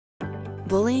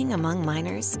Bullying among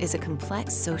minors is a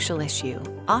complex social issue,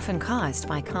 often caused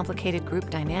by complicated group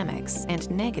dynamics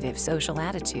and negative social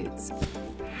attitudes.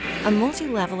 A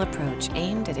multi-level approach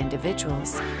aimed at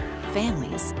individuals,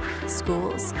 families,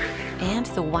 schools, and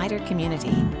the wider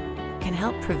community can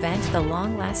help prevent the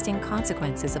long-lasting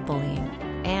consequences of bullying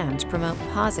and promote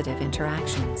positive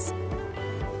interactions.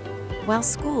 While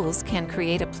schools can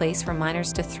create a place for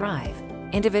minors to thrive,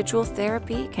 individual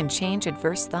therapy can change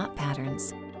adverse thought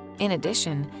patterns. In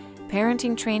addition,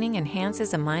 parenting training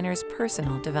enhances a minor's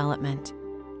personal development.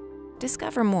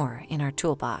 Discover more in our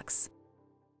toolbox.